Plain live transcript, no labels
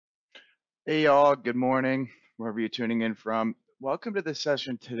Hey y'all, good morning, wherever you're tuning in from. Welcome to this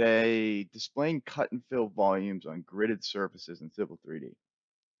session today, displaying cut and fill volumes on gridded surfaces in Civil 3D.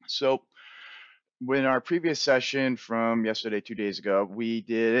 So, in our previous session from yesterday, 2 days ago, we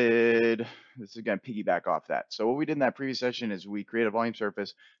did, this is again piggyback off that. So what we did in that previous session is we created a volume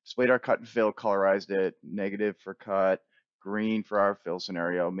surface, displayed our cut and fill, colorized it, negative for cut, green for our fill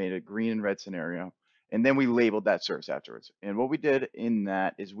scenario, made a green and red scenario, and then we labeled that surface afterwards. And what we did in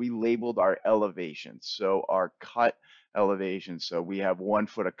that is we labeled our elevations. So our cut elevations. So we have 1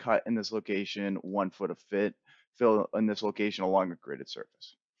 foot of cut in this location, 1 foot of fill in this location along a gridded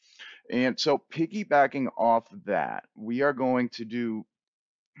surface. And so piggybacking off that, we are going to do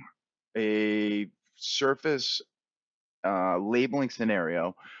a surface labeling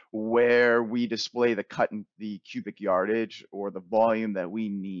scenario where we display the cut and the cubic yardage or the volume that we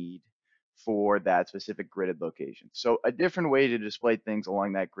need for that specific gridded location. So a different way to display things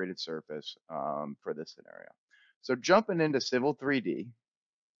along that gridded surface for this scenario. So jumping into Civil 3D,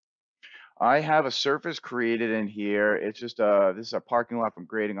 I have a surface created in here. It's just this is a parking lot from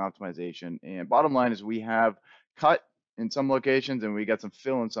grading optimization. And bottom line is we have cut in some locations and we got some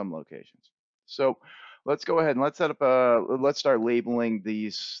fill in some locations. So let's go ahead and let's set up let's start labeling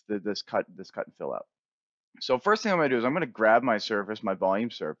this cut and fill out. So first thing I'm gonna do is I'm gonna grab my surface, my volume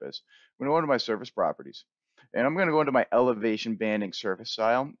surface. I'm gonna go into my surface properties. And I'm gonna go into my elevation banding surface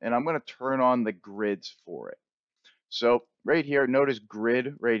style and I'm gonna turn on the grids for it. So right here, notice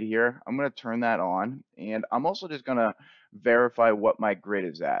grid right here. I'm going to turn that on, and I'm also just going to verify what my grid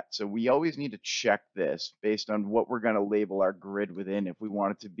is at. So we always need to check this based on what we're going to label our grid within, if we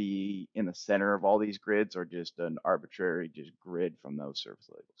want it to be in the center of all these grids or just an arbitrary just grid from those surface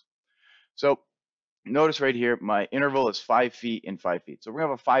labels. So notice right here, my interval is 5 feet and 5 feet. So we're going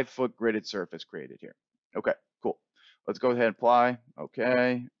to have a 5 foot gridded surface created here. Okay, cool. Let's go ahead and apply.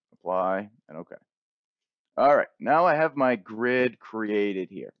 Okay, apply, and okay. All right, now I have my grid created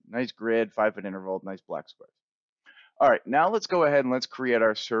here. Nice grid, 5 foot interval, nice black squares. All right, now let's go ahead and let's create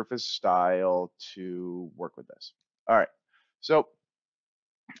our surface style to work with this. All right, so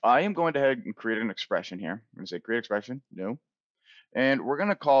I am going to head and create an expression here. I'm going to say create expression, new, and we're going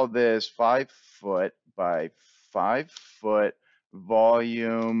to call this 5 foot by 5 foot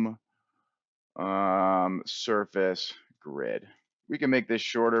volume surface grid. We can make this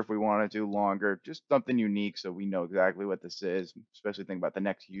shorter if we wanted to, longer, just something unique so we know exactly what this is, especially think about the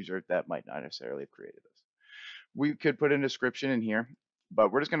next user that might not necessarily have created this. We could put a description in here, but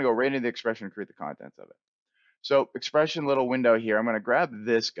we're just gonna go right into the expression and create the contents of it. So expression little window here, I'm gonna grab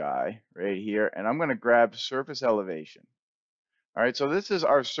this guy right here, and I'm gonna grab surface elevation. All right, so this is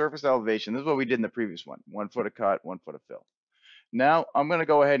our surface elevation. This is what we did in the previous one, 1 foot of cut, 1 foot of fill. Now I'm going to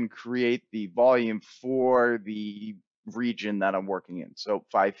go ahead and create the volume for the region that I'm working in. So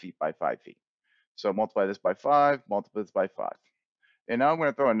 5 feet by 5 feet. So multiply this by 5, multiply this by 5. And now I'm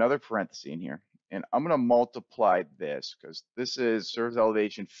going to throw another parenthesis in here. And I'm going to multiply this because this is surface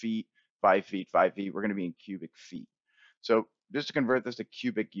elevation feet, 5 feet, 5 feet. We're going to be in cubic feet. So just to convert this to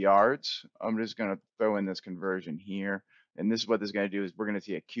cubic yards, I'm just going to throw in this conversion here. And this is what this is going to do is we're going to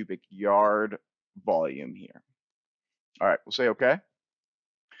see a cubic yard volume here. All right, we'll say okay.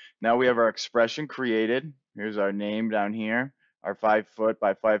 Now we have our expression created. Here's our name down here, our 5 foot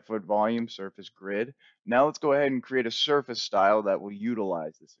by 5 foot volume surface grid. Now let's go ahead and create a surface style that will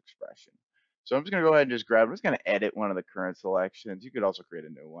utilize this expression. So I'm just gonna go ahead and just grab, I'm just gonna edit one of the current selections. You could also create a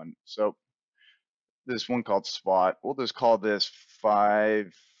new one. So this one called spot, we'll just call this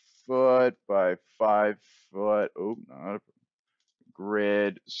 5 foot by 5 foot, oh, not a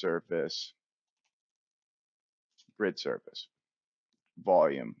grid surface,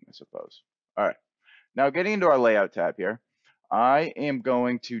 volume, I suppose. All right. Now getting into our layout tab here, I am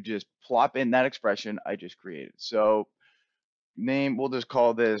going to just plop in that expression I just created. So name, we'll just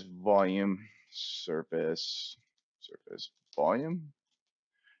call this volume surface volume.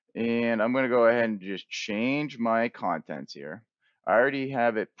 And I'm going to go ahead and just change my contents here. I already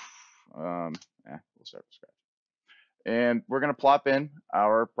have it. We'll start from scratch. And we're going to plop in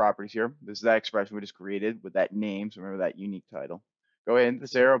our properties here. This is that expression we just created with that name. So remember that unique title. Go ahead into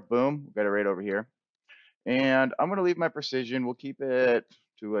this arrow, boom, we've got it right over here. And I'm going to leave my precision. We'll keep it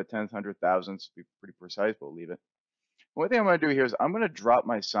to a tenth, hundred thousandths, be pretty precise, but we'll leave it. One thing I'm going to do here is I'm going to drop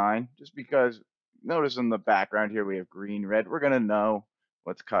my sign just because notice in the background here we have green, red. We're going to know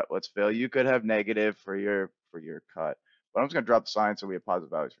what's cut, what's fill. You could have negative for your cut, but I'm just going to drop the sign so we have positive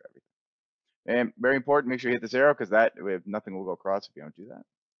values for everything. And very important, make sure you hit this arrow because that way nothing will go across if you don't do that.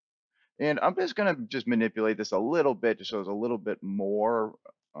 And I'm just going to just manipulate this a little bit just so there's a little bit more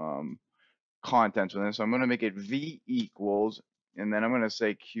contents with this. So I'm going to make it v equals and then I'm going to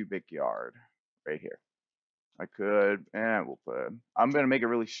say cubic yard right here. I could, and we'll put, I'm going to make it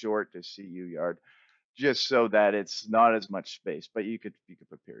really short to CU yard, just so that it's not as much space, but you could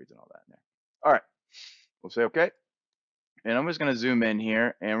put periods and all that in there. All right, we'll say okay. And I'm just going to zoom in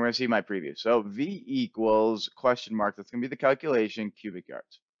here and we're going to see my preview. So V equals question mark. That's going to be the calculation cubic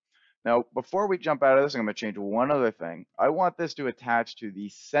yards. Now, before we jump out of this, I'm going to change one other thing. I want this to attach to the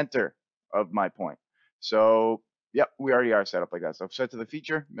center of my point. So, yep, we already are set up like that. So set to the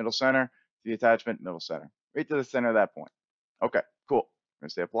feature, middle center, the attachment, middle center, right to the center of that point. Okay, cool. We're going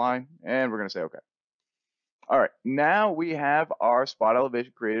to say apply, and we're going to say okay. All right, now we have our spot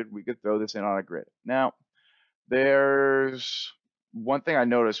elevation created. We could throw this in on a grid. Now, there's one thing I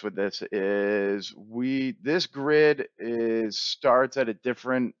noticed with this is this grid starts at a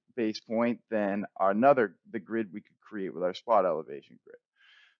different base point than the grid we could create with our spot elevation grid.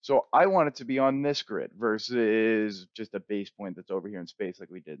 So I want it to be on this grid versus just a base point that's over here in space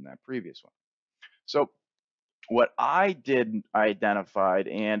like we did in that previous one. So what I did, I identified,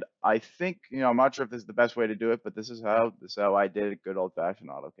 and I think, I'm not sure if this is the best way to do it, but this is how I did it, good old fashioned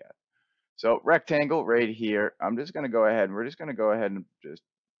AutoCAD. So rectangle right here, I'm just going to go ahead and we're just going to go ahead and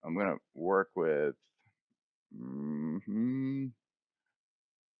I'm going to work with,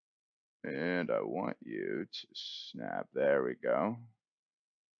 and I want you to snap. There we go.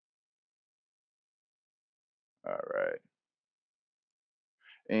 All right.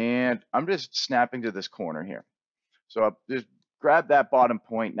 And I'm just snapping to this corner here. So I'll just grab that bottom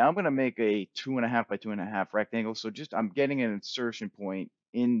point. Now I'm going to make a 2.5 by 2.5 rectangle. So I'm getting an insertion point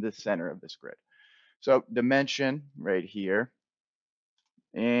in the center of this grid. So dimension right here.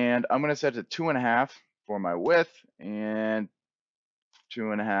 And I'm going to set it to 2.5 for my width and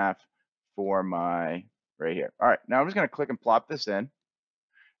 2.5 for my right here. All right, now I'm just going to click and plop this in,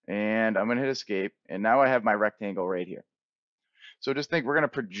 and I'm going to hit escape, and now I have my rectangle right here. So just think we're going to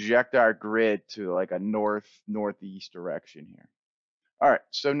project our grid to like a northeast direction here. All right,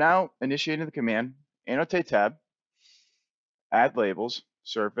 so now initiating the command, annotate tab, add labels,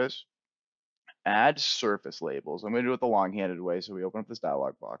 surface, add surface labels. I'm going to do it the long-handed way, so we open up this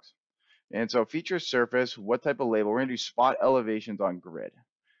dialog box. And so feature surface, what type of label? We're going to do spot elevations on grid.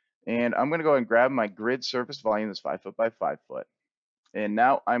 And I'm going to go and grab my grid surface volume that's 5 foot by 5 foot. And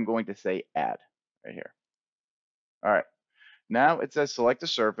now I'm going to say add right here. All right. Now it says select a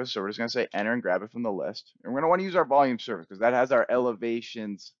surface. So we're just going to say enter and grab it from the list. And we're going to want to use our volume surface because that has our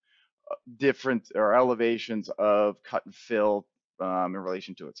elevations our elevations of cut and fill in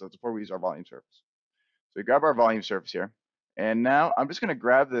relation to it. So that's before we use our volume surface. So we grab our volume surface here. And now I'm just going to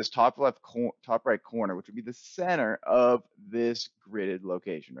grab this top right corner, which would be the center of this gridded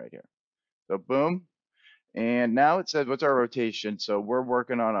location right here. So boom. And now it says, what's our rotation? So we're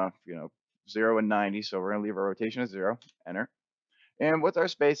working on a, 0 and 90. So we're going to leave our rotation at 0, enter. And what's our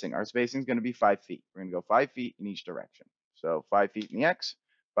spacing? Our spacing is going to be 5 feet. We're going to go 5 feet in each direction. So 5 feet in the X,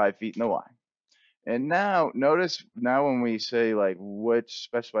 5 feet in the Y. And now notice when we say like which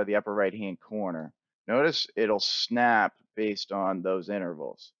specify the upper right hand corner, notice it'll snap based on those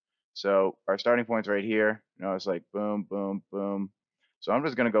intervals. So our starting point's right here. Notice like boom, boom, boom. So I'm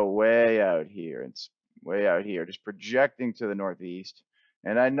just gonna go way out here and way out here, just projecting to the northeast.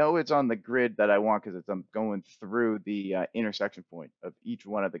 And I know it's on the grid that I want because I'm going through the intersection point of each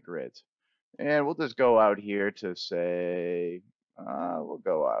one of the grids. And we'll just go out here to say, we'll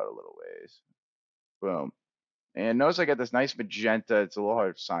go out a little ways. Boom. And notice I get this nice magenta, it's a little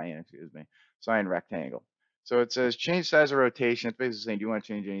hard cyan, excuse me, cyan rectangle. So it says change size of rotation. It's basically saying, do you want to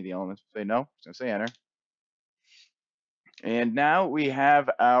change any of the elements? Say no, it's gonna say enter. And now we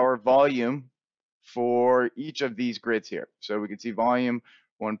have our volume for each of these grids here. So we can see volume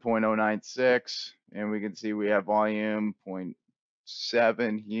 1.096, and we can see we have volume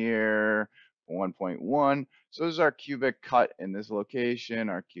 0.7 here, 1.1. So this is our cubic cut in this location,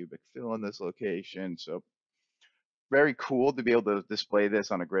 our cubic fill in this location. So very cool to be able to display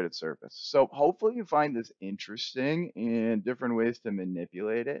this on a gridded surface. So hopefully you find this interesting and different ways to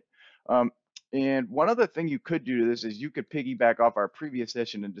manipulate it. And one other thing you could do to this is you could piggyback off our previous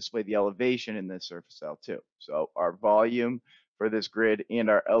session and display the elevation in this surface cell too. So our volume for this grid and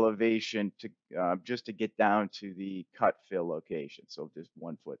our elevation to just to get down to the cut fill location. So just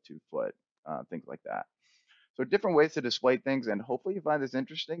 1 foot, 2 foot, things like that. So different ways to display things, and hopefully you find this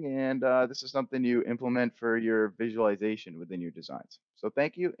interesting, and this is something you implement for your visualization within your designs. So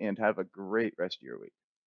thank you, and have a great rest of your week.